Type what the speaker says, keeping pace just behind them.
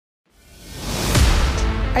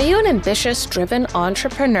Are you an ambitious, driven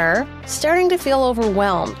entrepreneur starting to feel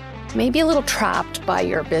overwhelmed, maybe a little trapped by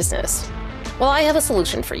your business? Well, I have a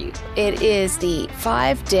solution for you. It is the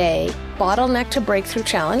 5-day Bottleneck to Breakthrough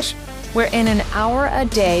Challenge, where in an hour a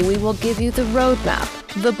day, we will give you the roadmap,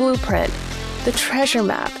 the blueprint, the treasure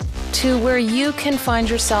map to where you can find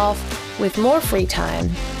yourself with more free time,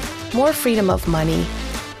 more freedom of money,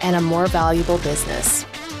 and a more valuable business.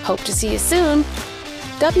 Hope to see you soon.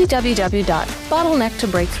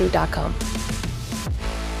 www.bottlenecktobreakthrough.com.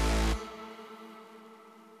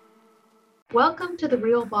 Welcome to The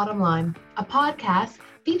Real Bottom Line, a podcast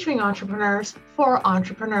featuring entrepreneurs for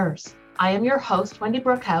entrepreneurs. I am your host, Wendy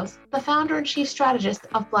Brookhouse, the founder and chief strategist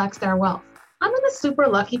of Black Star Wealth. I'm in the super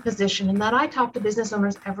lucky position in that I talk to business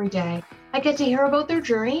owners every day. I get to hear about their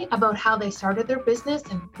journey, about how they started their business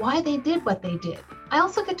and why they did what they did. I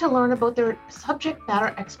also get to learn about their subject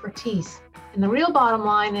matter expertise. And the real bottom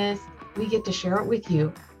line is we get to share it with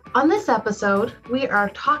you. On this episode, we are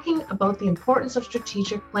talking about the importance of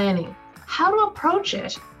strategic planning, how to approach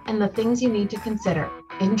it, and the things you need to consider.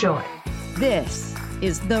 Enjoy. This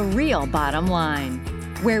is The Real Bottom Line,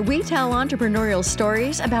 where we tell entrepreneurial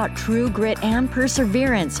stories about true grit and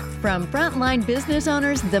perseverance from frontline business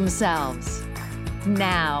owners themselves.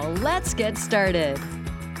 Now, let's get started.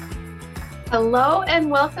 Hello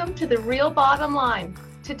and welcome to The Real Bottom Line.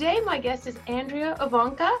 Today, my guest is Andrea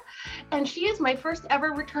Ivanka, and she is my first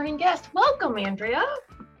ever returning guest. Welcome, Andrea.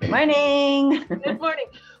 Good morning. Good morning.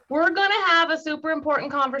 We're going to have a super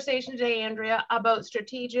important conversation today, Andrea, about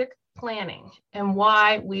strategic planning and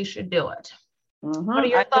why we should do it. Mm-hmm. What are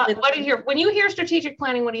your thoughts? When you hear strategic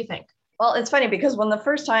planning, what do you think? Well, it's funny because when the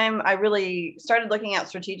first time I really started looking at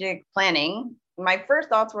strategic planning, my first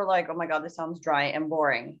thoughts were like, oh my God, this sounds dry and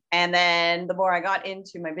boring. And then the more I got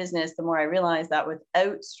into my business, the more I realized that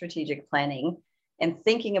without strategic planning and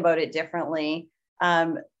thinking about it differently,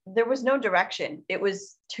 there was no direction. It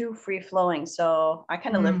was too free flowing. So I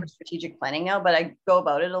kind of live for strategic planning now, but I go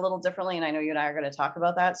about it a little differently. And I know you and I are going to talk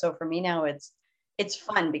about that. So for me now, it's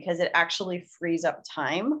fun because it actually frees up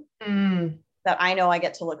time that I know I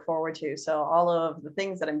get to look forward to. So all of the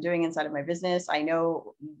things that I'm doing inside of my business, I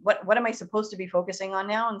know what am I supposed to be focusing on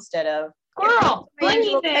now instead of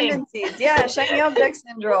tendencies. Yeah, shiny object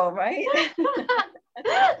syndrome, right?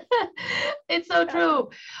 It's so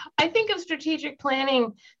true. I think of strategic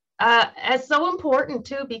planning as so important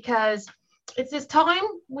too, because it's this time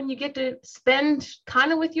when you get to spend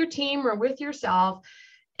kind of with your team or with yourself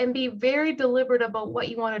and be very deliberate about what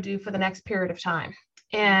you want to do for the next period of time.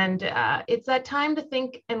 And it's that time to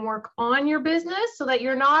think and work on your business so that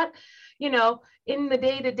you're not, in the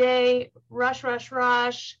day-to-day rush,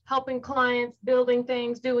 helping clients, building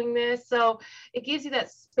things, doing this. So it gives you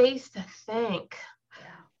that space to think.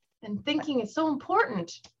 Yeah. And thinking is so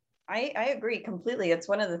important. I agree completely. It's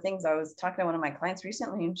one of the things I was talking to one of my clients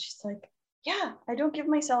recently, and she's like, yeah, I don't give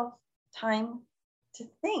myself time to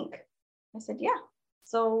think. I said, yeah.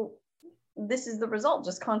 So this is the result,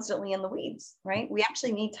 just constantly in the weeds, right? We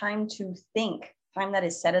actually need time to think, time that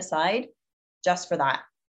is set aside just for that.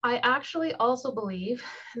 I actually also believe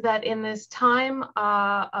that in this time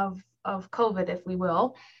of COVID, if we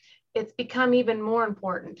will, it's become even more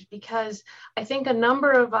important because I think a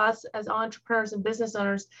number of us as entrepreneurs and business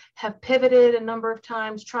owners have pivoted a number of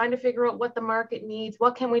times trying to figure out what the market needs,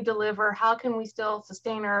 what can we deliver, how can we still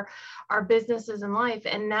sustain our businesses and life.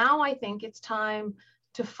 And now I think it's time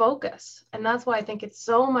to focus. And that's why I think it's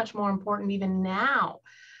so much more important even now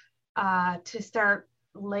to start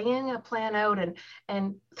laying a plan out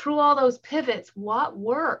and through all those pivots, what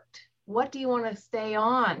worked? What do you want to stay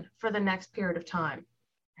on for the next period of time?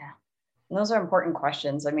 Yeah, and those are important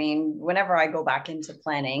questions. I mean, whenever I go back into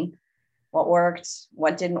planning, what worked,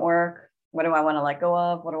 what didn't work, what do I want to let go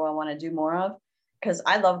of? What do I want to do more of? Because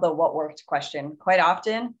I love the what worked question quite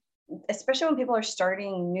often, especially when people are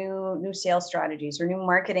starting new sales strategies or new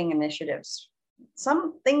marketing initiatives.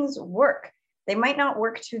 Some things work. They might not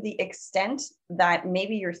work to the extent that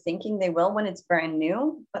maybe you're thinking they will when it's brand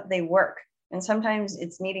new, but they work. And sometimes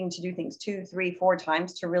it's needing to do things 2, 3, 4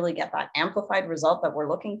 times to really get that amplified result that we're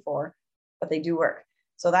looking for, but they do work.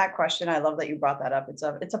 So that question, I love that you brought that up. It's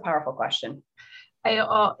a powerful question.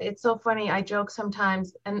 It's so funny. I joke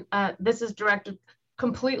sometimes, and this is directed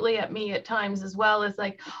completely at me at times as well, as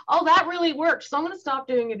like, oh, that really worked, so I'm going to stop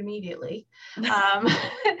doing it immediately.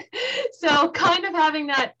 So kind of having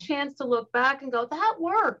that chance to look back and go, that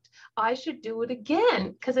worked, I should do it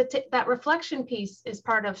again, because that reflection piece is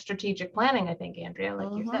part of strategic planning, I think, Andrea, like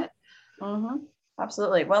you said.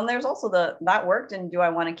 Absolutely. Well, and there's also that worked, and do I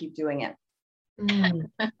want to keep doing it?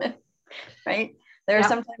 Right? There are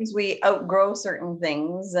sometimes we outgrow certain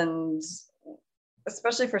things, and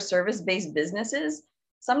especially for service-based businesses,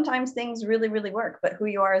 sometimes things really, really work, but who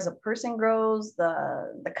you are as a person grows,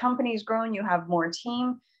 the company's grown, you have more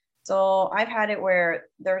team. So I've had it where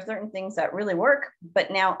there are certain things that really work,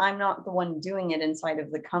 but now I'm not the one doing it inside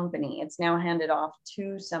of the company. It's now handed off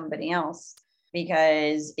to somebody else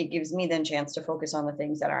because it gives me then chance to focus on the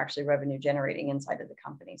things that are actually revenue generating inside of the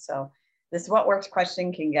company. So this what works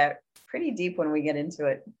question can get pretty deep when we get into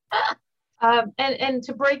it. And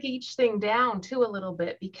to break each thing down too a little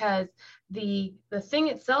bit, because the thing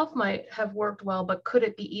itself might have worked well, but could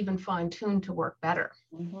it be even fine-tuned to work better?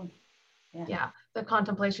 Mm-hmm. Yeah, the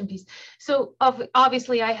contemplation piece. So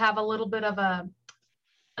obviously I have a little bit of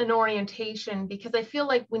an orientation, because I feel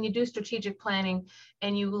like when you do strategic planning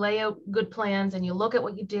and you lay out good plans and you look at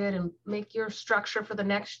what you did and make your structure for the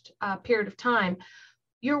next period of time,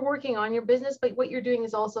 you're working on your business, but what you're doing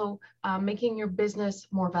is also making your business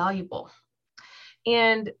more valuable.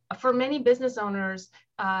 And for many business owners,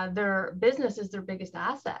 their business is their biggest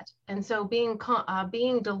asset. And so being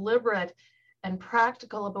deliberate and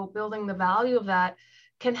practical about building the value of that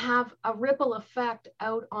can have a ripple effect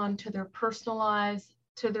out onto their personal lives,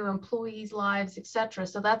 to their employees' lives, etc.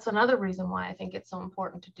 So that's another reason why I think it's so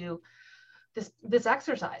important to do this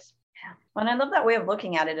exercise. Yeah. And I love that way of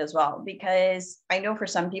looking at it as well, because I know for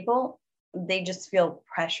some people, they just feel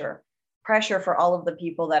pressure for all of the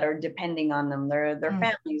people that are depending on them, their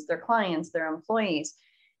families, their clients, their employees.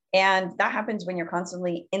 And that happens when you're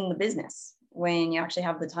constantly in the business, when you actually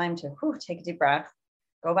have the time to take a deep breath,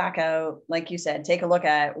 go back out, like you said, take a look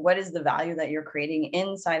at what is the value that you're creating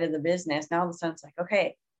inside of the business. Now all of a sudden it's like,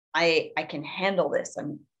 okay, I can handle this.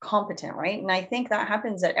 I'm competent, right? And I think that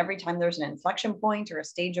happens at every time there's an inflection point or a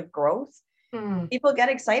stage of growth. People get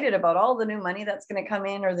excited about all the new money that's going to come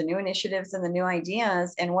in, or the new initiatives and the new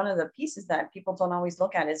ideas. And one of the pieces that people don't always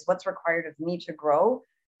look at is what's required of me to grow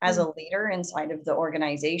as a leader inside of the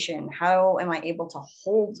organization. How am I able to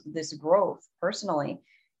hold this growth personally?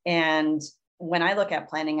 And when I look at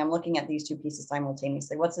planning, I'm looking at these two pieces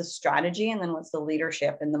simultaneously. What's the strategy? And then what's the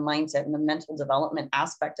leadership and the mindset and the mental development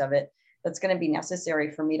aspect of it that's going to be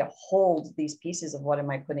necessary for me to hold these pieces of what am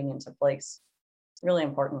I putting into place? Really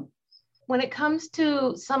important. When it comes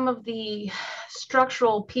to some of the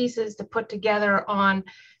structural pieces to put together on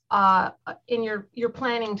in your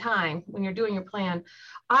planning time, when you're doing your plan,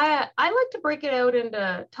 I like to break it out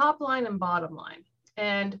into top line and bottom line.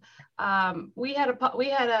 And we had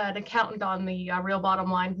an accountant on the Real Bottom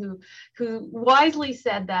Line who wisely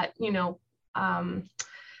said that,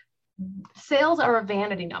 sales are a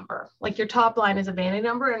vanity number. Like your top line is a vanity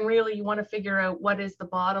number, and really you want to figure out what is the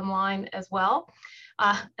bottom line as well.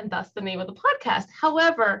 And thus the name of the podcast.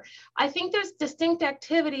 However, I think there's distinct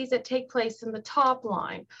activities that take place in the top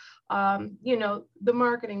line. The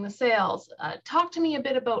marketing, the sales. Talk to me a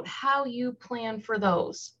bit about how you plan for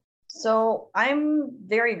those. So I'm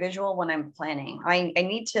very visual when I'm planning. I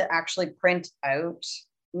need to actually print out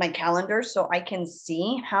my calendar so I can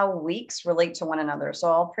see how weeks relate to one another. So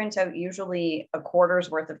I'll print out usually a quarter's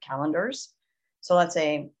worth of calendars. So let's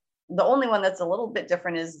say the only one that's a little bit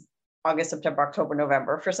different is August, September, October,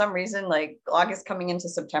 November. For some reason, like August coming into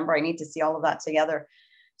September, I need to see all of that together.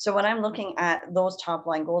 So when I'm looking at those top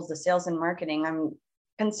line goals, the sales and marketing, I'm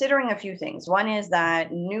considering a few things. One is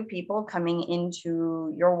that new people coming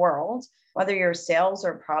into your world, whether you're sales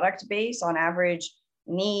or product based, on average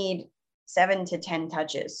need 7 to 10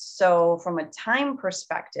 touches. So from a time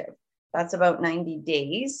perspective, that's about 90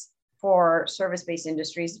 days for service-based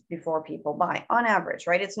industries before people buy on average,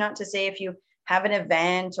 right? It's not to say if you have an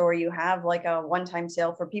event or you have like a one-time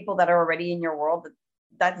sale for people that are already in your world,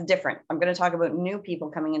 that's different. I'm going to talk about new people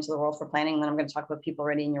coming into the world for planning, and then I'm going to talk about people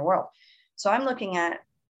already in your world. So I'm looking at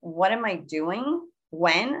what am I doing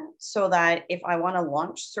when, so that if I want to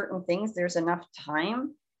launch certain things, there's enough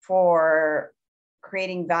time for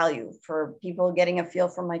creating value, for people getting a feel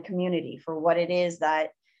for my community, for what it is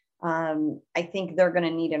that I think they're going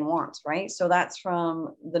to need and want, right? So that's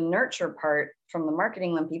from the nurture part, from the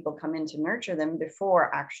marketing, when people come in to nurture them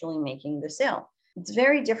before actually making the sale. It's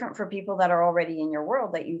very different for people that are already in your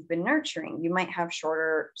world that you've been nurturing. You might have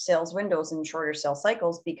shorter sales windows and shorter sales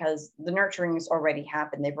cycles because the nurturing has already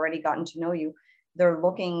happened. They've already gotten to know you. They're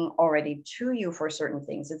looking already to you for certain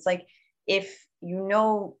things. It's like, if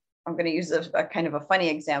I'm going to use a kind of a funny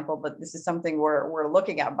example, but this is something we're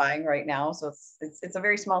looking at buying right now. So it's a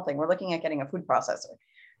very small thing. We're looking at getting a food processor,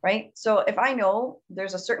 right? So if I know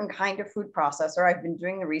there's a certain kind of food processor, I've been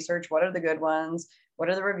doing the research. What are the good ones? What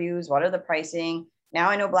are the reviews? What are the pricing? Now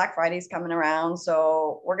I know Black Friday's coming around,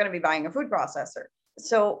 so we're going to be buying a food processor.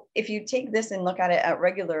 So if you take this and look at it at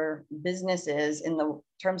regular businesses in the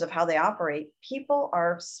terms of how they operate, people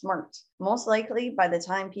are smart. Most likely by the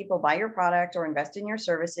time people buy your product or invest in your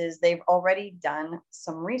services, they've already done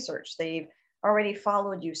some research. They've already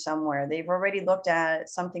followed you somewhere. They've already looked at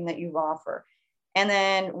something that you offer. And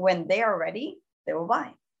then when they are ready, they will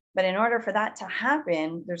buy. But in order for that to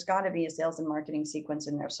happen, there's got to be a sales and marketing sequence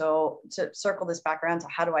in there. So to circle this back around to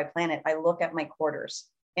how do I plan it? I look at my quarters.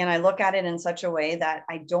 And I look at it in such a way that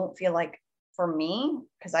I don't feel like, for me,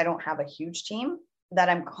 because I don't have a huge team, that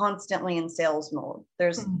I'm constantly in sales mode.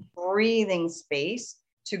 There's breathing space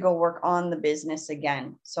to go work on the business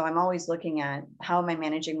again. So I'm always looking at how am I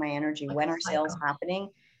managing my energy? When are sales happening?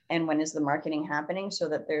 And when is the marketing happening, so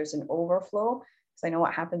that there's an overflow? Because I know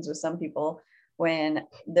what happens with some people when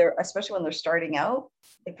they're, especially when they're starting out,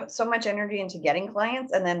 they put so much energy into getting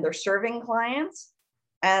clients, and then they're serving clients.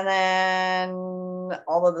 And then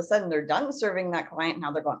all of a sudden they're done serving that client.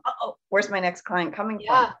 Now they're going, oh, where's my next client coming from?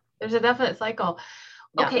 Yeah, there's a definite cycle.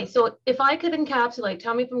 Yeah. Okay, so if I could encapsulate,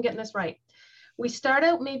 tell me if I'm getting this right. We start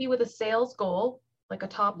out maybe with a sales goal, like a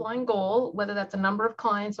top line goal, whether that's a number of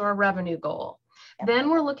clients or a revenue goal. Yep. Then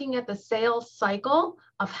we're looking at the sales cycle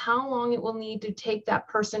of how long it will need to take that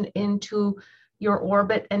person into your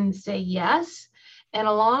orbit and say yes. And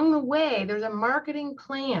along the way, there's a marketing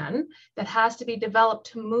plan that has to be developed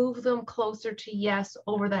to move them closer to yes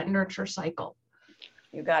over that nurture cycle.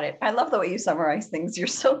 You got it. I love the way you summarize things. You're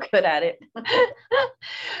so good at it.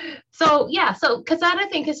 So because that, I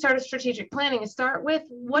think, is start of strategic planning, is start with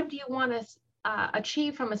what do you want to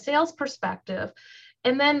achieve from a sales perspective,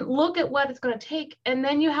 and then look at what it's going to take. And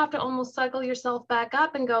then you have to almost cycle yourself back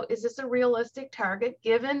up and go, is this a realistic target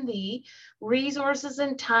given the resources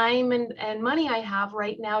and time and money I have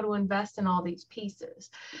right now to invest in all these pieces?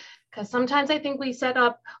 Because sometimes I think we set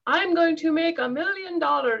up, I'm going to make $1 million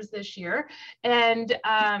this year, and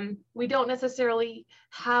we don't necessarily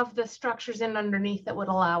have the structures in underneath that would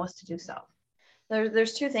allow us to do so.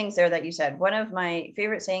 There's two things there that you said. One of my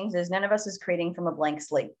favorite sayings is, none of us is creating from a blank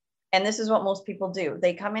slate. And this is what most people do.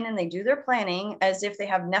 They come in and they do their planning as if they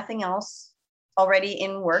have nothing else already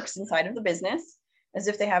in works inside of the business, as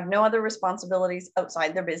if they have no other responsibilities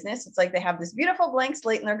outside their business. It's like they have this beautiful blank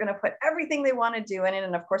slate and they're going to put everything they want to do in it.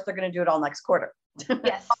 And of course, they're going to do it all next quarter.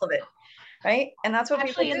 Yes. All of it. Right. And that's what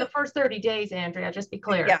actually people in do. The first 30 days, Andrea, just be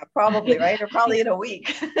clear. Yeah, probably. Right. Or probably in a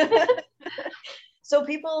week. So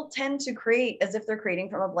people tend to create as if they're creating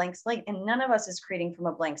from a blank slate, and none of us is creating from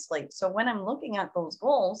a blank slate. So when I'm looking at those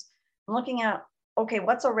goals, I'm looking at, okay,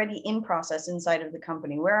 what's already in process inside of the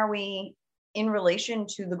company? Where are we in relation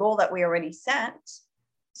to the goal that we already set,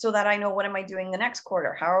 so that I know what am I doing the next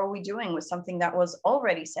quarter? How are we doing with something that was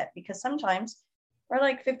already set? Because sometimes we're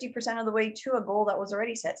like 50% of the way to a goal that was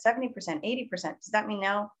already set, 70%, 80%. Does that mean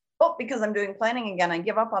now, oh, because I'm doing planning again, I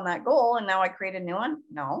give up on that goal and now I create a new one?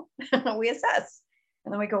 No, we assess.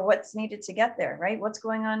 And then we go, what's needed to get there, right? What's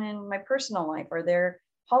going on in my personal life? Are there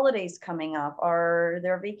holidays coming up? Are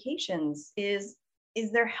there vacations? Is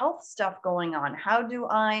there health stuff going on? How do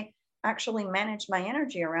I actually manage my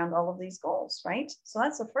energy around all of these goals, right? So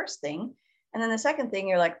that's the first thing. And then the second thing,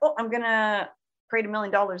 you're like, oh, I'm going to create $1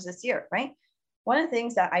 million this year, right? One of the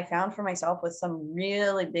things that I found for myself with some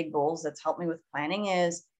really big goals that's helped me with planning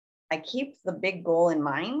is I keep the big goal in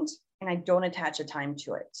mind and I don't attach a time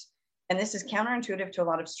to it. And this is counterintuitive to a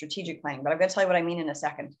lot of strategic planning, but I'm going to tell you what I mean in a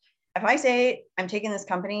second. If I say I'm taking this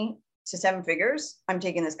company to 7 figures, I'm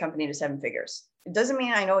taking this company to 7 figures. It doesn't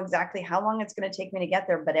mean I know exactly how long it's going to take me to get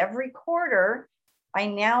there, but every quarter, I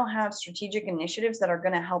now have strategic initiatives that are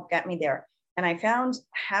going to help get me there. And I found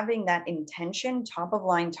having that intention, top of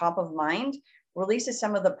line, top of mind, releases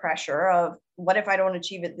some of the pressure of what if I don't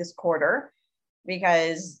achieve it this quarter?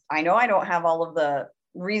 Because I know I don't have all of the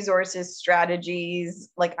resources, strategies,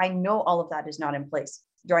 like I know all of that is not in place.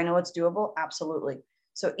 Do I know it's doable? Absolutely.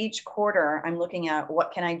 So each quarter I'm looking at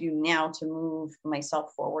what can I do now to move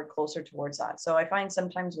myself forward closer towards that. So I find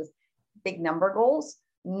sometimes with big number goals,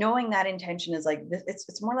 knowing that intention is like,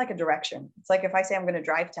 it's more like a direction. It's like if I say I'm going to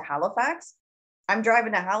drive to Halifax, I'm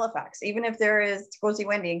driving to Halifax, even if there is to go see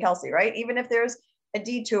Wendy and Kelsey, right? Even if there's a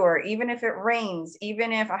detour, even if it rains,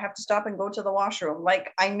 even if I have to stop and go to the washroom,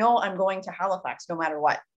 like I know I'm going to Halifax no matter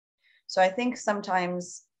what. So I think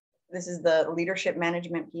sometimes this is the leadership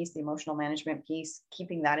management piece, the emotional management piece,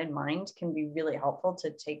 keeping that in mind can be really helpful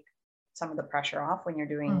to take some of the pressure off when you're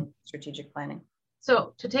doing strategic planning.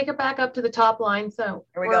 So to take it back up to the top line, so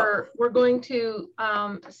we're going to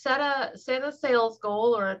set a sales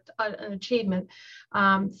goal or an achievement.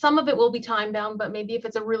 Some of it will be time bound, but maybe if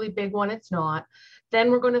it's a really big one, it's not. Then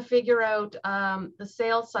we're going to figure out the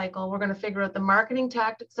sales cycle. We're going to figure out the marketing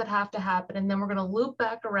tactics that have to happen, and then we're going to loop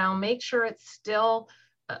back around, make sure it's still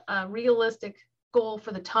a realistic goal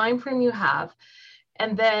for the time frame you have,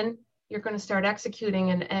 and then you're going to start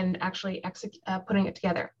executing and actually putting it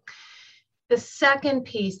together. The second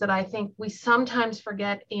piece that I think we sometimes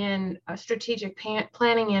forget in strategic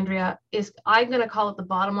planning, Andrea, is I'm going to call it the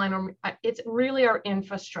bottom line, or it's really our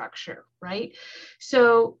infrastructure, right?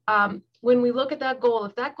 So when we look at that goal,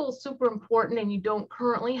 if that goal is super important and you don't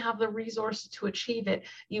currently have the resources to achieve it,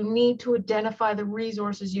 you need to identify the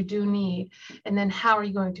resources you do need, and then how are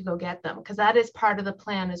you going to go get them? Because that is part of the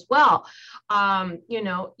plan as well. You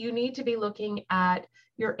know, you need to be looking at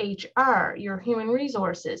your HR, your human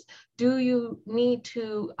resources. Do you need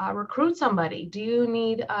to recruit somebody? Do you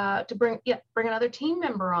need to bring another team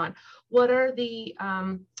member on? What are the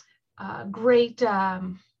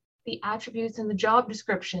the attributes in the job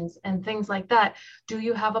descriptions and things like that? Do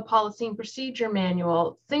you have a policy and procedure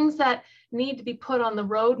manual? Things that need to be put on the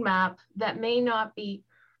roadmap that may not be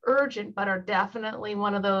urgent, but are definitely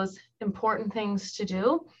one of those important things to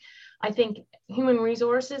do. I think human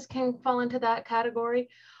resources can fall into that category.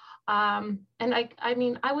 And I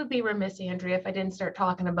mean, I would be remiss, Andrea, if I didn't start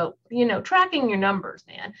talking about, you know, tracking your numbers,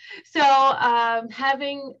 man. So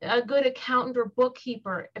having a good accountant or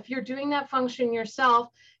bookkeeper, if you're doing that function yourself,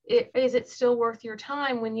 is it still worth your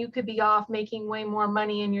time when you could be off making way more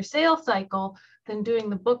money in your sales cycle than doing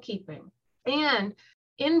the bookkeeping? And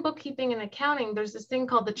in bookkeeping and accounting, there's this thing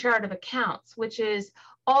called the chart of accounts, which is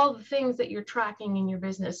all the things that you're tracking in your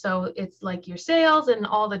business. So it's like your sales and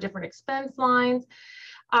all the different expense lines.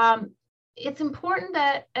 It's important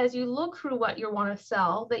that as you look through what you want to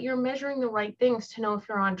sell, that you're measuring the right things to know if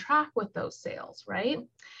you're on track with those sales, right?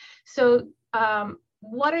 So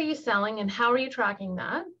what are you selling and how are you tracking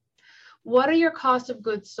that? What are your costs of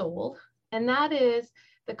goods sold? And that is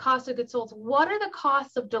the cost of goods sold. What are the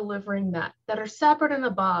costs of delivering that are separate and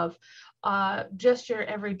above just your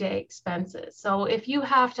everyday expenses? So if you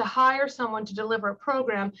have to hire someone to deliver a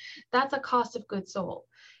program, that's a cost of goods sold.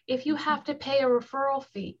 If you have to pay a referral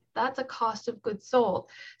fee, that's a cost of goods sold.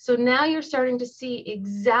 So now you're starting to see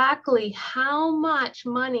exactly how much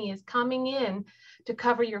money is coming in to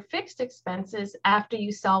cover your fixed expenses after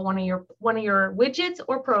you sell one of your widgets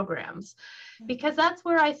or programs. Because that's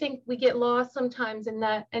where I think we get lost sometimes in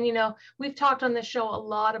that. And, you know, we've talked on this show a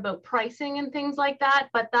lot about pricing and things like that,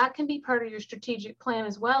 but that can be part of your strategic plan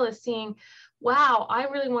as well, as seeing, wow, I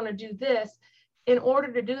really want to do this. In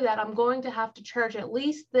order to do that, I'm going to have to charge at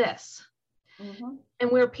least this. Mm-hmm.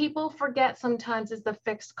 And where people forget sometimes is the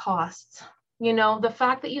fixed costs. You know, the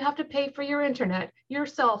fact that you have to pay for your internet, your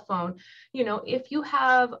cell phone, you know, if you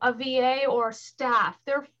have a VA or staff,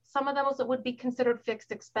 there some of them that would be considered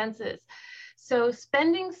fixed expenses. So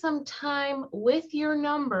spending some time with your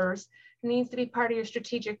numbers needs to be part of your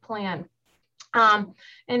strategic plan.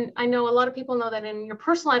 And I know a lot of people know that in your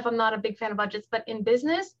personal life, I'm not a big fan of budgets, but in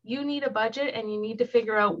business, you need a budget and you need to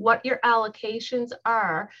figure out what your allocations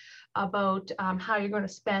are about how you're going to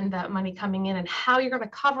spend that money coming in and how you're going to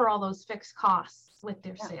cover all those fixed costs with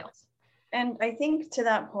their sales. And I think to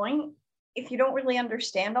that point, if you don't really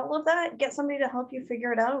understand all of that, get somebody to help you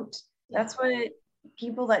figure it out. That's what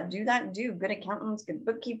people that do that do. Good accountants, good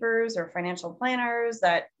bookkeepers, or financial planners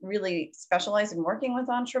that really specialize in working with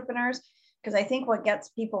entrepreneurs. Because I think what gets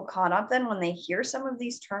people caught up then when they hear some of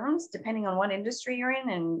these terms, depending on what industry you're in,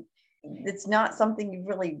 and it's not something you've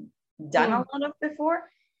really done a lot of before,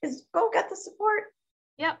 is go get the support.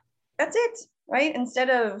 Yep. That's it, right? Instead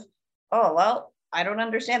of, oh, well, I don't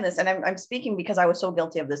understand this. And I'm speaking because I was so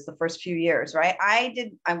guilty of this the first few years, right?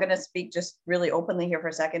 I'm going to speak just really openly here for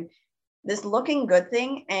a second. This looking good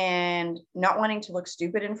thing and not wanting to look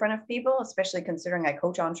stupid in front of people, especially considering I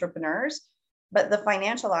coach entrepreneurs. But the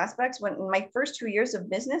financial aspects, when in my first 2 years of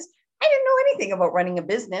business, I didn't know anything about running a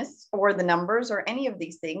business or the numbers or any of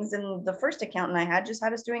these things. And the first accountant I had just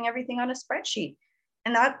had us doing everything on a spreadsheet.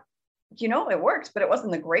 And that, you know, it works, but it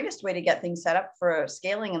wasn't the greatest way to get things set up for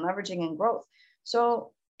scaling and leveraging and growth.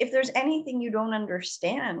 So if there's anything you don't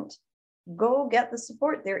understand, go get the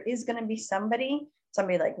support. There is going to be somebody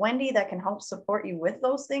like Wendy that can help support you with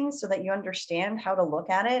those things so that you understand how to look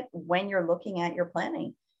at it when you're looking at your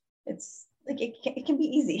planning. It's like it can be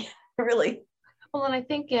easy, really. Well, and I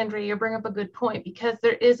think, Andrea, you bring up a good point, because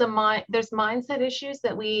there's mindset issues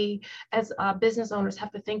that we as business owners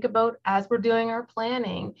have to think about as we're doing our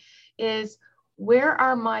planning. Is where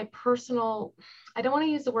are my personal, I don't want to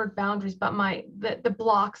use the word boundaries, but the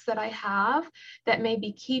blocks that I have that may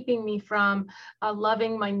be keeping me from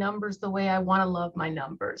loving my numbers the way I want to love my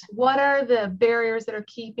numbers? What are the barriers that are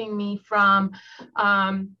keeping me from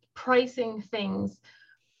pricing things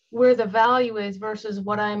where the value is versus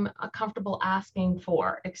what I'm comfortable asking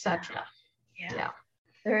for, etc. Yeah.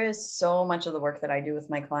 There is so much of the work that I do with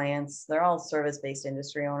my clients. They're all service-based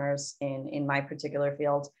industry owners in my particular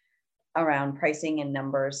field around pricing and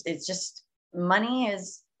numbers. It's just, money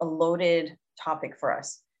is a loaded topic for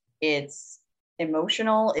us. It's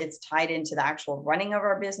emotional. It's tied into the actual running of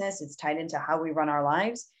our business. It's tied into how we run our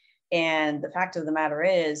lives. And the fact of the matter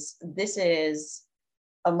is, this is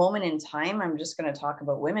a moment in time. I'm just going to talk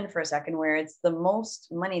about women for a second, where it's the most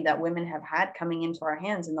money that women have had coming into our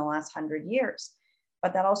hands in the last 100 years.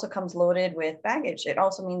 But that also comes loaded with baggage. It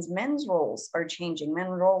also means men's roles are changing, men's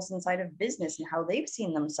roles inside of business and how they've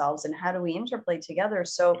seen themselves and how do we interplay together.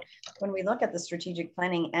 So when we look at the strategic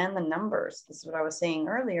planning and the numbers, this is what I was saying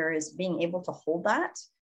earlier, is being able to hold that.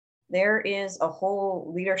 There is a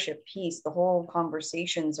whole leadership piece, the whole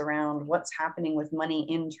conversations around what's happening with money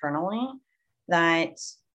internally, that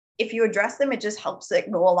if you address them, it just helps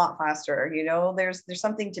it go a lot faster. You know, there's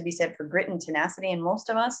something to be said for grit and tenacity. And most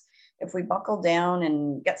of us, if we buckle down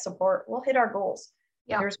and get support, we'll hit our goals.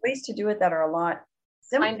 Yeah. There's ways to do it that are a lot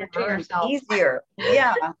simpler and easier.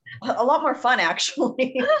 Yeah, a lot more fun,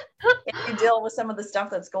 actually, if you deal with some of the stuff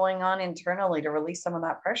that's going on internally to release some of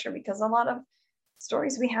that pressure, because a lot of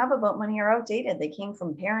stories we have about money are outdated. They came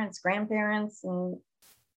from parents, grandparents, and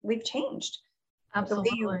we've changed. Absolutely.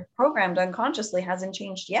 The way you programmed unconsciously hasn't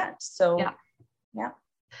changed yet. So, yeah.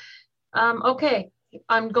 Okay.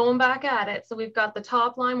 I'm going back at it. So we've got the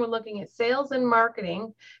top line. We're looking at sales and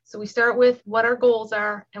marketing. So we start with what our goals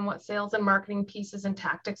are and what sales and marketing pieces and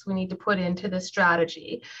tactics we need to put into the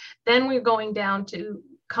strategy. Then we're going down to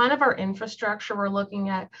kind of our infrastructure. We're looking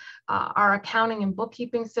at our accounting and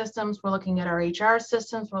bookkeeping systems. We're looking at our HR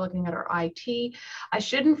systems. We're looking at our IT. I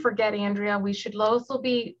shouldn't forget, Andrea, we should also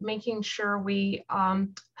be making sure we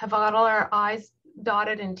have got all our I's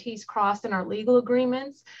dotted and T's crossed in our legal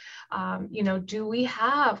agreements. You know, do we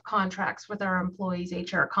have contracts with our employees,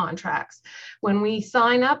 HR contracts? When we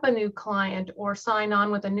sign up a new client or sign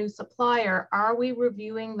on with a new supplier, are we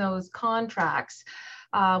reviewing those contracts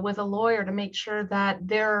with a lawyer to make sure that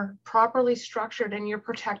they're properly structured and you're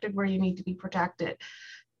protected where you need to be protected?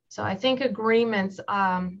 So I think agreements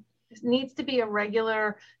needs to be a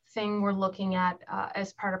regular thing we're looking at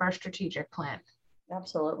as part of our strategic plan.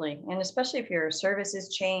 Absolutely. And especially if your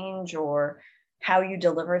services change or how you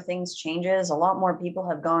deliver things changes, a lot more people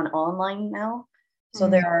have gone online now. So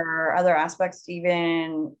there are other aspects,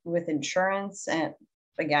 even with insurance, and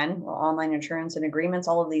again, online insurance and agreements,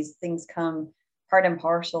 all of these things come part and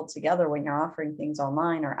parcel together when you're offering things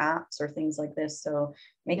online or apps or things like this. So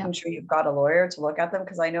making sure you've got a lawyer to look at them,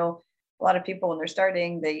 because I know a lot of people, when they're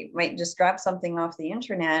starting, they might just grab something off the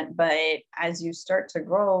internet, but as you start to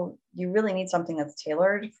grow, you really need something that's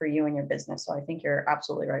tailored for you and your business. So I think you're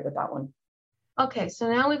absolutely right with that one. Okay, so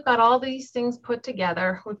now we've got all these things put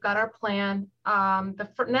together. We've got our plan. The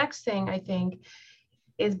next thing, I think,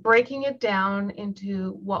 is breaking it down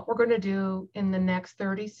into what we're going to do in the next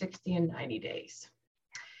 30, 60, and 90 days.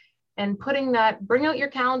 And putting that, bring out your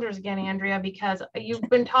calendars again, Andrea, because you've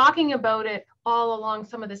been talking about it all along,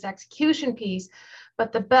 some of this execution piece,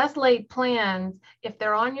 but the best laid plans, if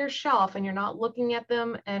they're on your shelf and you're not looking at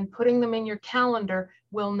them and putting them in your calendar,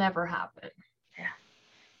 will never happen.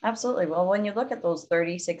 Absolutely. Well, when you look at those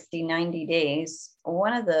 30, 60, 90 days,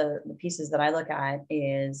 one of the pieces that I look at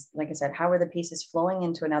is, like I said, how are the pieces flowing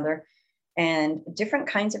into another? And different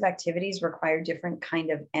kinds of activities require different kind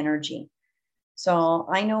of energy. So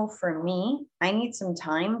I know for me, I need some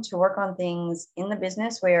time to work on things in the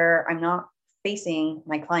business where I'm not facing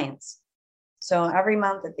my clients. So every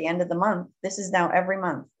month, at the end of the month, this is now every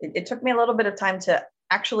month. It took me a little bit of time to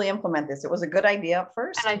actually implement this. It was a good idea at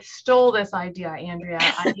first. And I stole this idea, Andrea.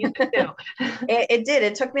 I used it too. It did.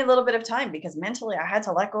 It took me a little bit of time because mentally I had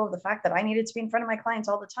to let go of the fact that I needed to be in front of my clients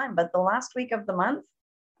all the time. But the last week of the month,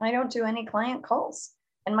 I don't do any client calls.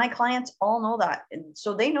 And my clients all know that. And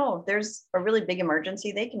so they know if there's a really big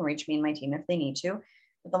emergency, they can reach me and my team if they need to.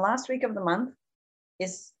 But the last week of the month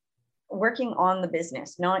is working on the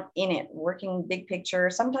business, not in it, working big picture.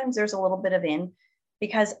 Sometimes there's a little bit of in,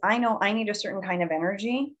 because I know I need a certain kind of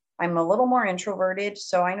energy. I'm a little more introverted.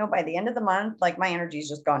 So I know by the end of the month, like my energy's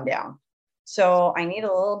just gone down. So I need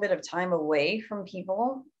a little bit of time away from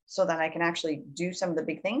people so that I can actually do some of the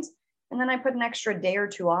big things. And then I put an extra day or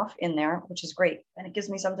two off in there, which is great. And it gives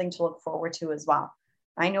me something to look forward to as well.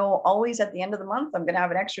 I know always at the end of the month, I'm going to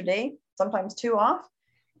have an extra day, sometimes 2 off.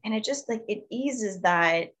 And it just like, it eases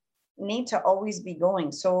that need to always be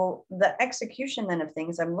going. So the execution then of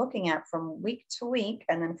things I'm looking at from week to week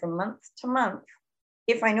and then from month to month.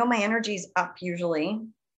 If I know my energy is up usually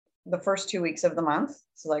the first 2 weeks of the month,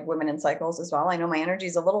 so like women in cycles as well, I know my energy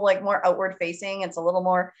is a little like more outward facing. It's a little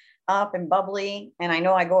more up and bubbly. And I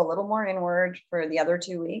know I go a little more inward for the other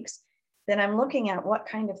 2 weeks. Then I'm looking at what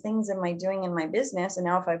kind of things am I doing in my business. And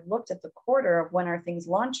now if I've looked at the quarter of when are things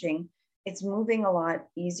launching, it's moving a lot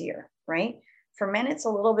easier, right? For men, it's a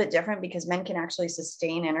little bit different because men can actually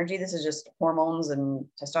sustain energy. This is just hormones and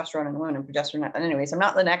testosterone and women and progesterone. And anyways, I'm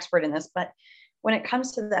not an expert in this, but when it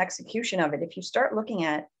comes to the execution of it, if you start looking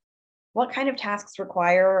at what kind of tasks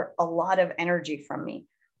require a lot of energy from me,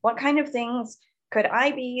 what kind of things could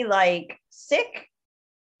I be like sick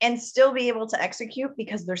and still be able to execute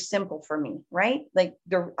because they're simple for me, right? Like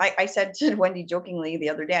I said to Wendy jokingly the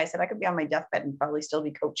other day, I said, I could be on my deathbed and probably still be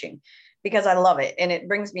coaching because I love it. And it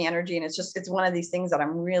brings me energy. And it's one of these things that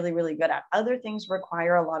I'm really, really good at. Other things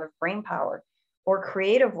require a lot of brain power or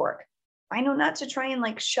creative work. I know not to try and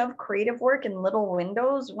like shove creative work in little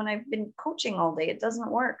windows when I've been coaching all day. It doesn't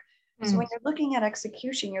work. So when you're looking at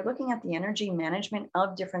execution, you're looking at the energy management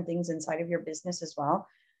of different things inside of your business as well.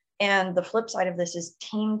 And the flip side of this is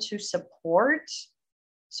team to support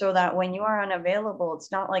so that when you are unavailable,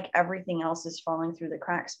 it's not like everything else is falling through the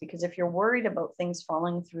cracks. Because if you're worried about things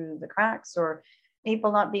falling through the cracks or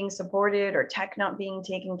people not being supported or tech not being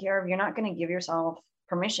taken care of, you're not going to give yourself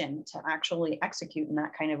permission to actually execute in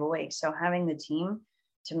that kind of a way. So having the team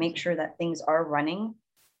to make sure that things are running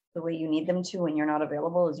the way you need them to when you're not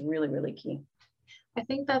available is really, really key. I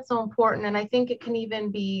think that's so important. And I think it can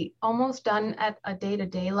even be almost done at a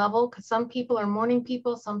day-to-day level because some people are morning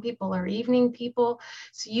people, some people are evening people.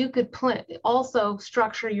 So you could also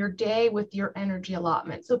structure your day with your energy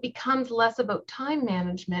allotment. So it becomes less about time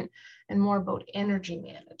management and more about energy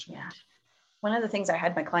management. Yeah. One of the things I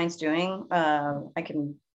had my clients doing, I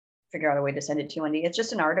can figure out a way to send it to you, Wendy. It's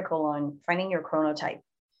just an article on finding your chronotype.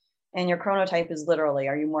 And your chronotype is literally,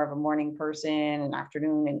 are you more of a morning person, an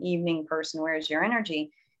afternoon, an evening person? Where's your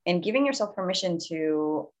energy? And giving yourself permission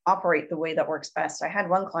to operate the way that works best. I had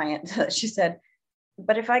one client that she said,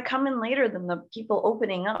 but if I come in later than the people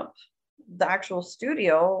opening up the actual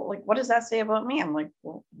studio, like, what does that say about me? I'm like,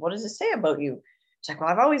 well, what does it say about you? She's like, well,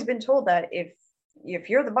 I've always been told that if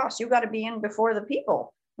you're the boss, you got to be in before the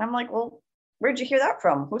people. And I'm like, well, where'd you hear that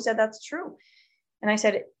from? Who said that's true? And I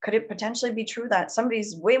said, could it potentially be true that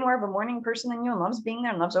somebody's way more of a morning person than you and loves being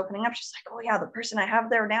there and loves opening up? She's like, oh yeah, the person I have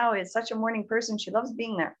there now is such a morning person. She loves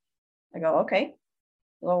being there. I go, okay,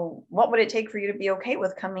 well, what would it take for you to be okay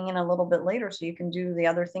with coming in a little bit later so you can do the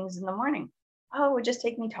other things in the morning? Oh, it would just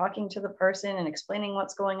take me talking to the person and explaining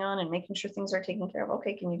what's going on and making sure things are taken care of.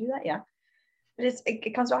 Okay, can you do that? Yeah. But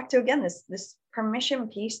it comes back to, again, this permission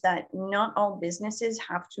piece that not all businesses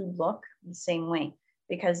have to look the same way.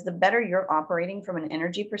 Because the better you're operating from an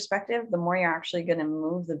energy perspective, the more you're actually going to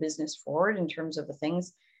move the business forward in terms of the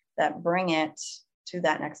things that bring it to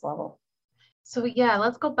that next level. So yeah,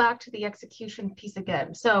 let's go back to the execution piece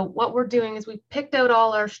again. So what we're doing is we've picked out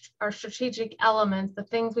all our strategic elements, the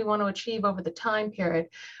things we want to achieve over the time period.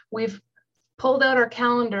 We've pulled out our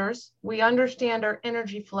calendars. We understand our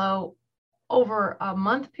energy flow over a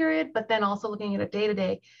month period, but then also looking at a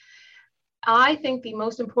day-to-day. I think the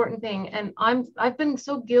most important thing, and I've been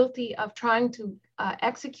so guilty of trying to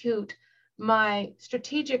execute my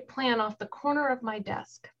strategic plan off the corner of my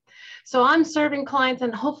desk. So I'm serving clients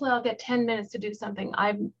and hopefully I'll get 10 minutes to do something.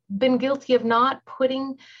 I've been guilty of not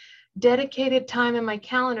putting dedicated time in my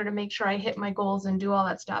calendar to make sure I hit my goals and do all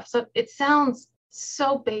that stuff. So it sounds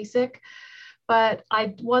so basic, but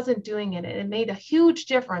I wasn't doing it. And it made a huge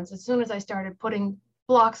difference as soon as I started putting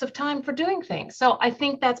blocks of time for doing things. So I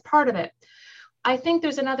think that's part of it. I think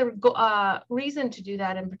there's another reason to do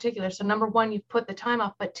that in particular. So number one, you've put the time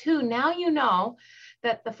off, but two, now you know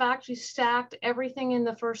that the fact you stacked everything in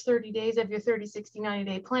the first 30 days of your 30, 60,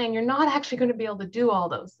 90-day plan, you're not actually going to be able to do all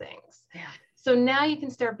those things. Yeah. So now you can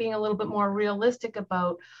start being a little bit more realistic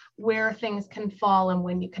about where things can fall and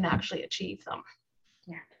when you can actually achieve them.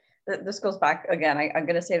 Yeah. This goes back again. I'm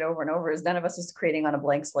going to say it over and over, is none of us is creating on a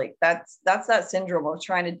blank slate. That's that syndrome of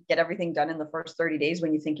trying to get everything done in the first 30 days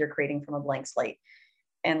when you think you're creating from a blank slate.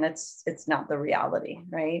 And it's not the reality,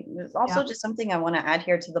 right? There's also just something I want to add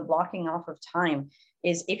here to the blocking off of time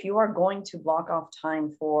is if you are going to block off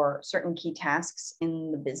time for certain key tasks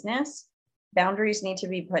in the business, boundaries need to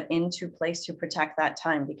be put into place to protect that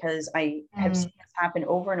time, because I have seen this happen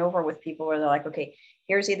over and over with people where they're like, okay,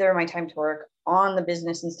 here's either my time to work on the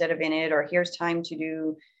business instead of in it, or here's time to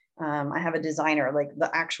do I have a designer, like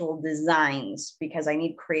the actual designs, because I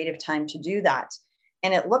need creative time to do that.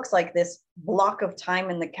 And it looks like this block of time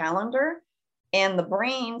in the calendar. And the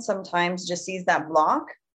brain sometimes just sees that block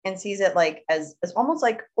and sees it like as almost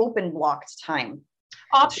like open blocked time.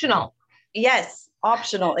 Optional. Yes,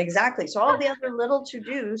 optional. Exactly. So all the other little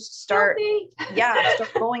to-dos start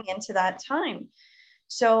going into that time.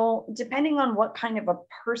 So depending on what kind of a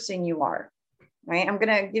person you are, right? I'm going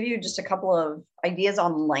to give you just a couple of ideas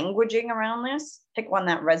on languaging around this. Pick one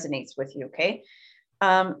that resonates with you. Okay.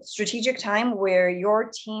 Strategic time where your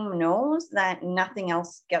team knows that nothing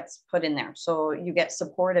else gets put in there. So you get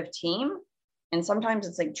supportive team. And sometimes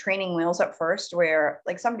it's like training wheels at first, where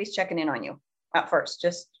like somebody's checking in on you at first.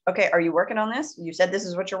 Just, okay, are you working on this? You said this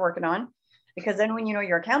is what you're working on. Because then when you know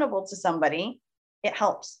you're accountable to somebody, it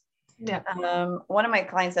helps. Yeah. One of my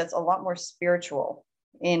clients that's a lot more spiritual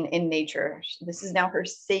in nature. This is now her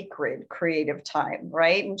sacred creative time,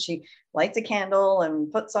 right? And she lights a candle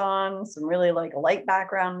and puts on some really like light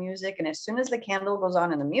background music. And as soon as the candle goes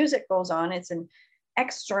on and the music goes on, it's an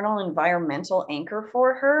external environmental anchor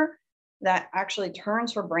for her that actually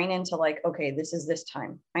turns her brain into like, okay, this is this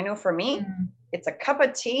time. I know for me, it's a cup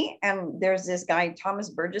of tea. And there's this guy,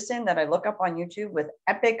 Thomas Burgesson, that I look up on YouTube with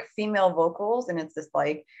epic female vocals. And it's this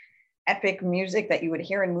like epic music that you would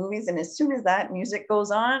hear in movies. And as soon as that music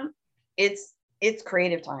goes on, it's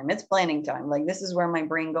creative time. It's planning time. Like this is where my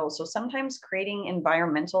brain goes. So sometimes creating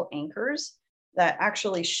environmental anchors that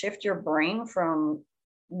actually shift your brain from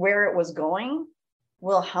where it was going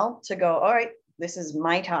will help to go, all right, this is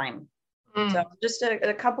my time. So just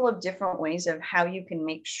a couple of different ways of how you can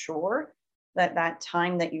make sure that that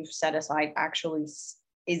time that you've set aside actually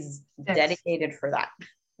is dedicated for that.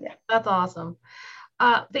 Yeah. That's awesome.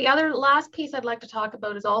 The other last piece I'd like to talk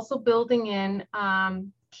about is also building in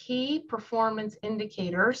key performance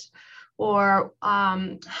indicators, or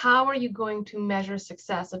how are you going to measure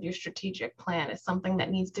success of your strategic plan is something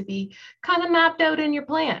that needs to be kind of mapped out in your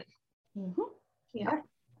plan. Yeah,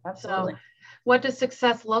 absolutely. So what does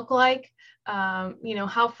success look like?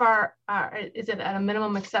 How far is it at a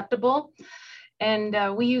minimum acceptable?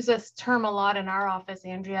 And we use this term a lot in our office,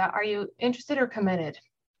 Andrea. Are you interested or committed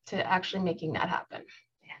to actually making that happen?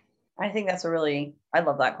 I think that's I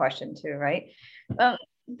love that question too, right? The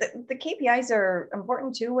KPIs are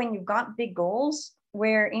important too when you've got big goals,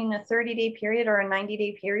 where in a 30-day period or a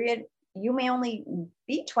 90-day period, you may only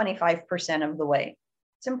be 25% of the way.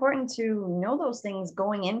 It's important to know those things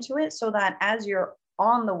going into it so that as you're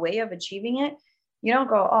on the way of achieving it, you don't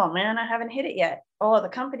go, oh man, I haven't hit it yet. Oh, the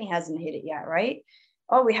company hasn't hit it yet, right?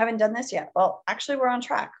 Oh, we haven't done this yet. Well, actually, we're on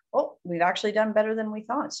track. Oh, we've actually done better than we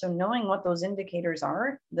thought. So knowing what those indicators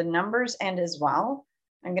are, the numbers, and as well,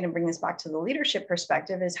 I'm going to bring this back to the leadership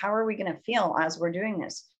perspective, is how are we going to feel as we're doing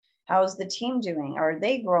this? How's the team doing? Are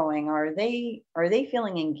they growing? Are they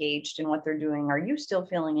feeling engaged in what they're doing? Are you still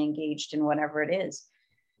feeling engaged in whatever it is?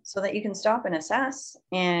 So that you can stop and assess.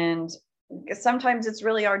 And sometimes it's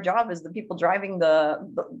really our job as the people driving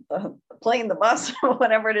the plane, the bus,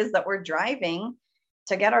 whatever it is that we're driving,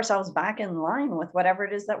 to get ourselves back in line with whatever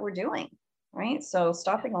it is that we're doing, right? So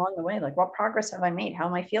stopping along the way, like, what progress have I made? How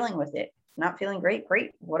am I feeling with it? Not feeling great?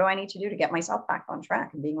 Great. What do I need to do to get myself back on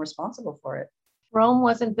track and being responsible for it? Rome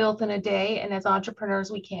wasn't built in a day. And as entrepreneurs,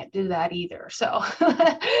 we can't do that either. So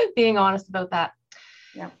being honest about that.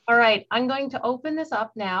 Yeah. All right. I'm going to open this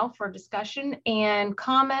up now for discussion and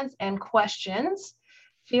comments and questions.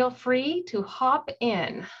 Feel free to hop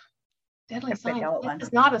in. Deadly silence. This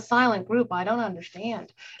is not a silent group. I don't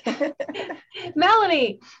understand.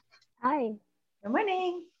 Melanie. Hi. Good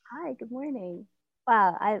morning. Hi, good morning.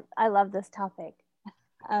 Wow, I love this topic.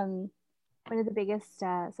 One of the biggest,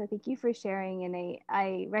 so thank you for sharing. And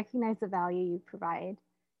I recognize the value you provide,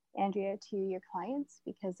 Andrea, to your clients,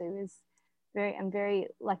 because I'm very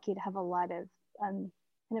lucky to have a lot of kind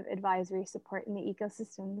of advisory support in the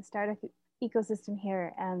ecosystem, the startup ecosystem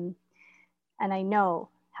here. And I know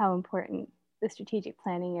how important the strategic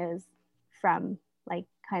planning is from like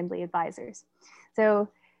kindly advisors. So,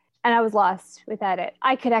 and I was lost without it.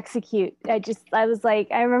 I could execute. I was like,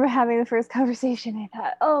 I remember having the first conversation. I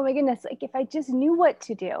thought, oh my goodness, like if I just knew what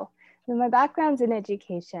to do. And my background's in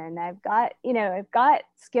education. I've got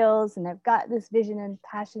skills, and I've got this vision and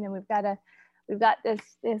passion, and we've got this,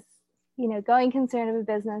 going concern of a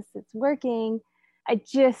business that's working. I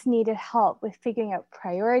just needed help with figuring out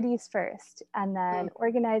priorities first, and then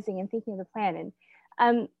organizing and thinking of the plan.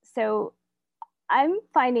 And so I'm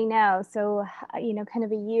finding now, kind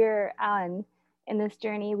of a year on in this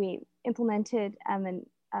journey, we implemented an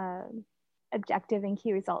objective and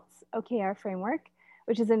key results OKR framework,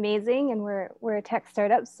 which is amazing. And we're a tech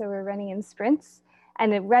startup, so we're running in sprints.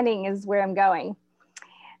 and running is where I'm going.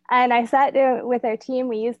 And I sat down with our team.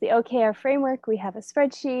 We use the OKR framework. We have a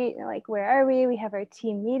spreadsheet, like where are we? We have our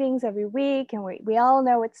team meetings every week, and we all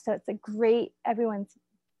know so it's a great, everyone's,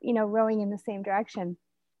 rowing in the same direction.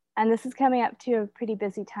 And this is coming up to a pretty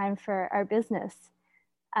busy time for our business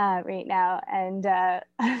right now. And I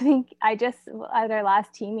think at our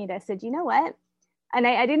last team meet, I said, you know what? And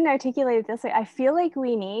I didn't articulate it this way. I feel like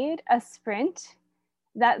we need a sprint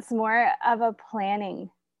that's more of a planning,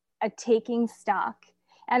 a taking stock.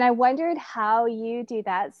 And I wondered how you do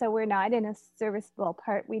that. So we're not in a serviceable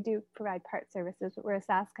part. We do provide part services, but we're a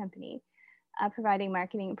SaaS company providing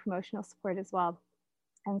marketing and promotional support as well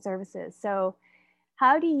and services. So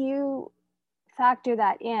how do you factor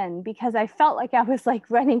that in? Because I felt like I was like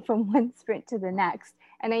running from one sprint to the next.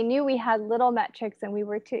 And I knew we had little metrics and we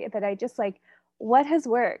worked to it, but I just like, what has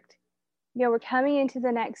worked? We're coming into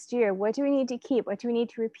the next year. What do we need to keep? What do we need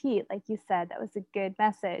to repeat? Like you said, that was a good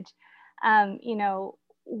message.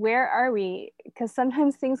 Where are we? Because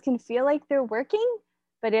sometimes things can feel like they're working,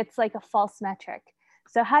 but it's like a false metric.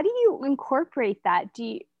 So how do you incorporate that? Do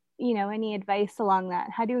you, any advice along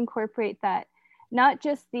that? How do you incorporate that? Not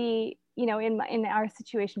just the, in our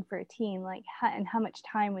situation for a team, like and how much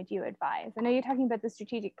time would you advise? I know you're talking about the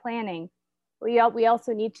strategic planning. We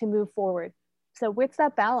also need to move forward. So what's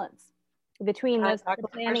that balance between the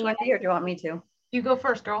planning? Or do you want me to? You go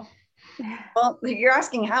first, girl. Well, you're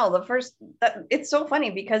asking how. It's so funny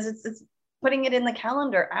because it's putting it in the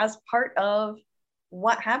calendar as part of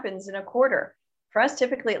what happens in a quarter. For us,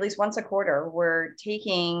 typically at least once a quarter, we're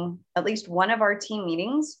taking at least one of our team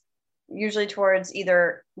meetings, usually towards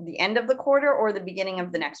either the end of the quarter or the beginning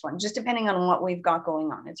of the next one, just depending on what we've got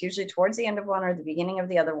going on. It's usually towards the end of one or the beginning of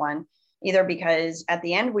the other one, either because at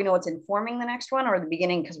the end we know it's informing the next one, or the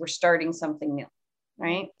beginning because we're starting something new,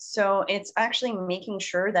 right? So it's actually making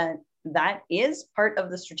sure that is part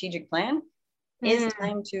of the strategic plan, is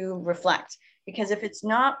time to reflect. Because if it's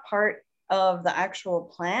not part of the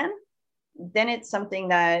actual plan, then it's something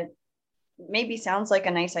that maybe sounds like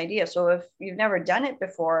a nice idea. So if you've never done it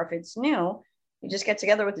before, if it's new, you just get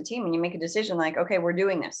together with the team and you make a decision like, okay, we're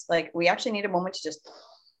doing this. Like, we actually need a moment to just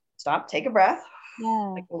stop, take a breath.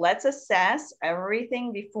 Yeah. Like, let's assess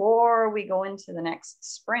everything before we go into the next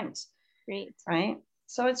sprint. Great. Right.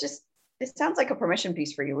 So it sounds like a permission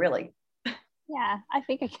piece for you, really. Yeah, I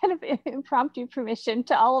think I kind of impromptu permission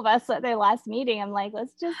to all of us at their last meeting. I'm like,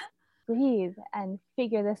 let's just breathe and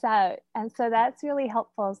figure this out. And so that's really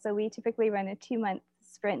helpful. So we typically run a 2-month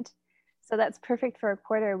sprint. So that's perfect for a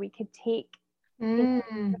quarter. We could take the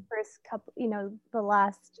first couple, the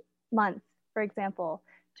last month, for example,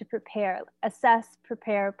 to assess,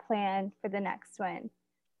 prepare, plan for the next one.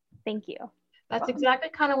 Thank you. That's exactly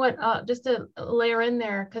kind of what, just to layer in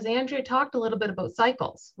there, because Andrea talked a little bit about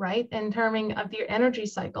cycles, right? In terms of your energy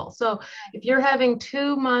cycle. So if you're having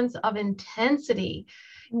 2 months of intensity,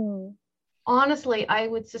 honestly, I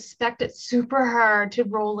would suspect it's super hard to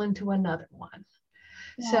roll into another one.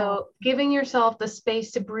 Yeah. So giving yourself the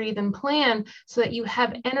space to breathe and plan so that you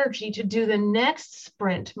have energy to do the next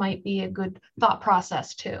sprint might be a good thought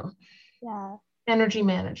process too. Yeah. Energy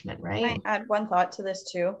management, right? Can I add one thought to this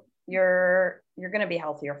too? You're going to be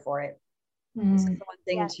healthier for it. This is the one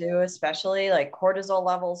thing too, especially like cortisol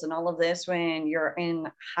levels and all of this, when you're in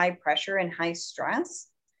high pressure and high stress,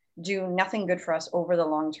 do nothing good for us over the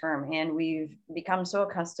long term. And we've become so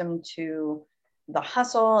accustomed to the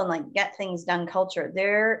hustle and like get things done culture.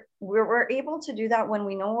 We're able to do that when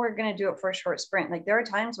we know we're going to do it for a short sprint. Like, there are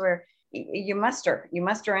times where you muster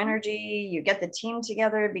energy, you get the team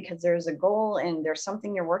together because there's a goal and there's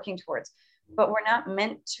something you're working towards. But we're not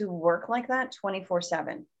meant to work like that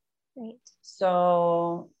 24/7. Right.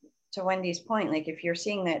 So to Wendy's point, like, if you're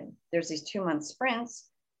seeing that there's these 2-month sprints,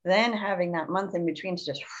 then having that month in between to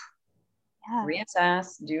just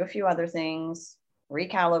reassess, do a few other things,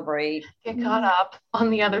 recalibrate, get caught up on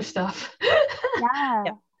the other stuff. Yeah.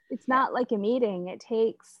 It's not like a meeting. It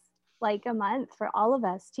takes like a month for all of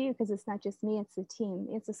us too, because it's not just me, it's a team.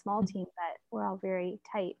 It's a small team, but we're all very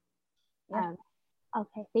tight.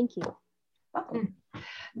 Okay, thank you. Welcome.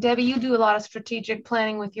 Debbie, you do a lot of strategic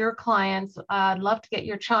planning with your clients. I'd love to get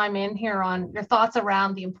your chime in here on your thoughts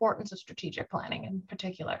around the importance of strategic planning in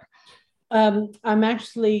particular. I'm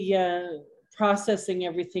actually processing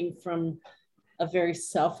everything from a very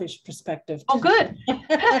selfish perspective. Oh, good.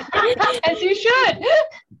 As you should.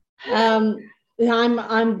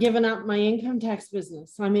 I'm giving up my income tax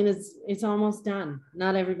business. I mean, it's almost done.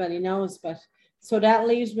 Not everybody knows, but so that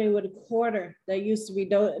leaves me with a quarter that used to be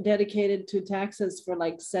dedicated to taxes for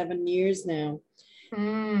like 7 years now.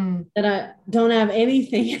 That I don't have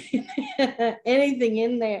anything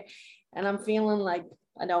in there. and I'm feeling like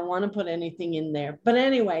I don't want to put anything in there. But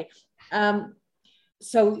anyway,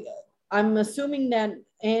 so I'm assuming that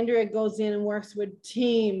Andrea goes in and works with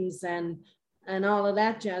teams and all of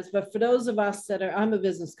that jazz. But for those of us that are, I'm a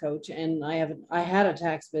business coach and I had a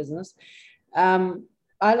tax business. I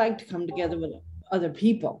like to come together with other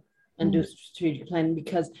people and do strategic planning,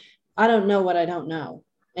 because I don't know what I don't know.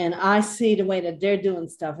 And I see the way that they're doing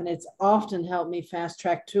stuff, and it's often helped me fast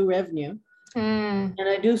track to revenue. And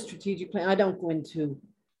I do strategic plan. I don't go into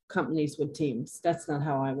companies with teams. That's not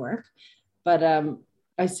how I work. But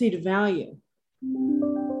I see the value.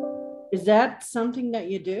 Is that something that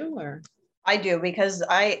you do, or? I do, because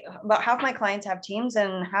about half my clients have teams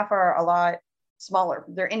and half are a lot smaller.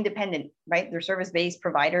 They're independent, right? They're service-based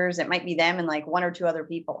providers. It might be them and like one or two other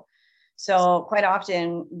people. So quite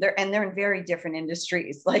often they're in very different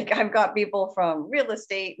industries. Like I've got people from real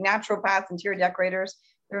estate, naturopaths, interior decorators.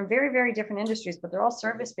 They're in very, very different industries, but they're all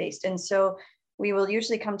service-based. And so we will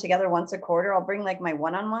usually come together once a quarter. I'll bring like my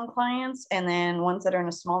one-on-one clients and then ones that are in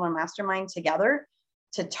a smaller mastermind together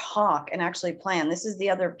to talk and actually plan. This is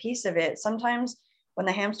the other piece of it. Sometimes when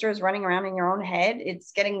the hamster is running around in your own head,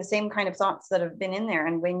 it's getting the same kind of thoughts that have been in there.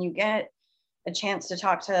 And when you get a chance to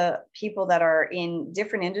talk to people that are in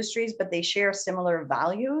different industries, but they share similar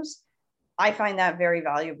values, I find that very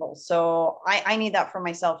valuable. So I need that for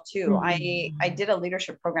myself too. I did a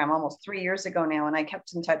leadership program almost 3 years ago now, and I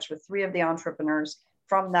kept in touch with 3 of the entrepreneurs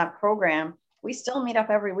from that program. We still meet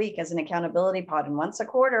up every week as an accountability pod. And once a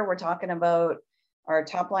quarter, we're talking about our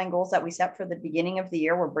top line goals that we set for the beginning of the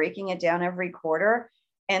year. We're breaking it down every quarter,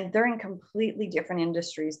 and they're in completely different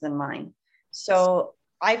industries than mine. So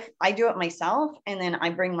I do it myself, and then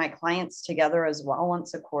I bring my clients together as well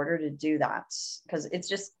once a quarter to do that, because it's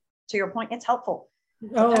just, to your point, it's helpful.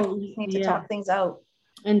 Sometimes you need to talk things out.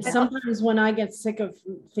 And sometimes when I get sick of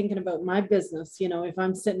thinking about my business, you know, if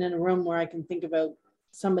I'm sitting in a room where I can think about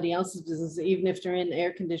somebody else's business, even if they're in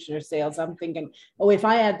air conditioner sales, I'm thinking, oh, if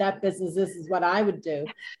I had that business, this is what I would do.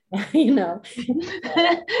 You know.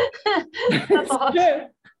 That's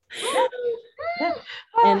awesome.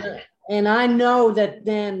 And I know that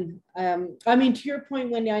then, I mean, to your point,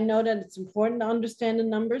 Wendy, I know that it's important to understand the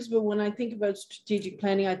numbers, but when I think about strategic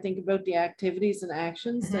planning, I think about the activities and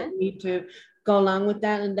actions that need to go along with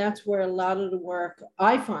that. And that's where a lot of the work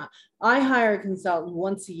I find. I hire a consultant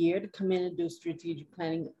once a year to come in and do strategic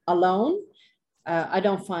planning alone. I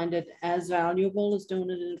don't find it as valuable as doing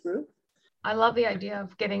it in a group. I love the idea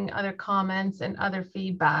of getting other comments and other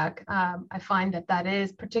feedback. I find that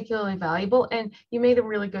is particularly valuable. And you made a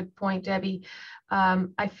really good point, Debbie.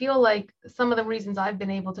 I feel like some of the reasons I've been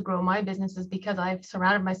able to grow my business is because I've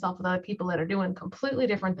surrounded myself with other people that are doing completely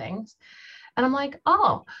different things. And I'm like,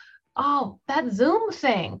 oh, that Zoom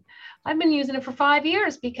thing, I've been using it for 5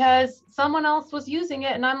 years because someone else was using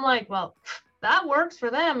it. And I'm like, well, that works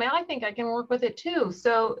for them. I think I can work with it too.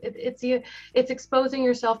 So it's exposing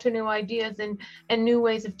yourself to new ideas and new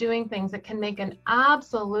ways of doing things that can make an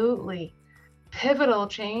absolutely pivotal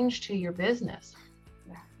change to your business.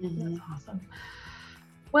 That's awesome.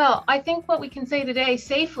 Well, I think what we can say today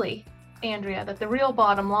safely, Andrea, that the real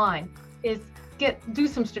bottom line is do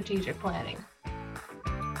some strategic planning.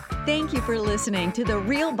 Thank you for listening to The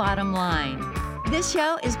Real Bottom Line. This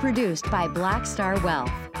show is produced by Black Star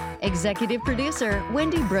Wealth. Executive producer,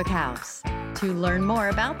 Wendy Brookhouse. To learn more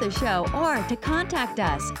about the show or to contact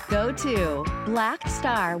us, go to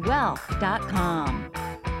blackstarwealth.com.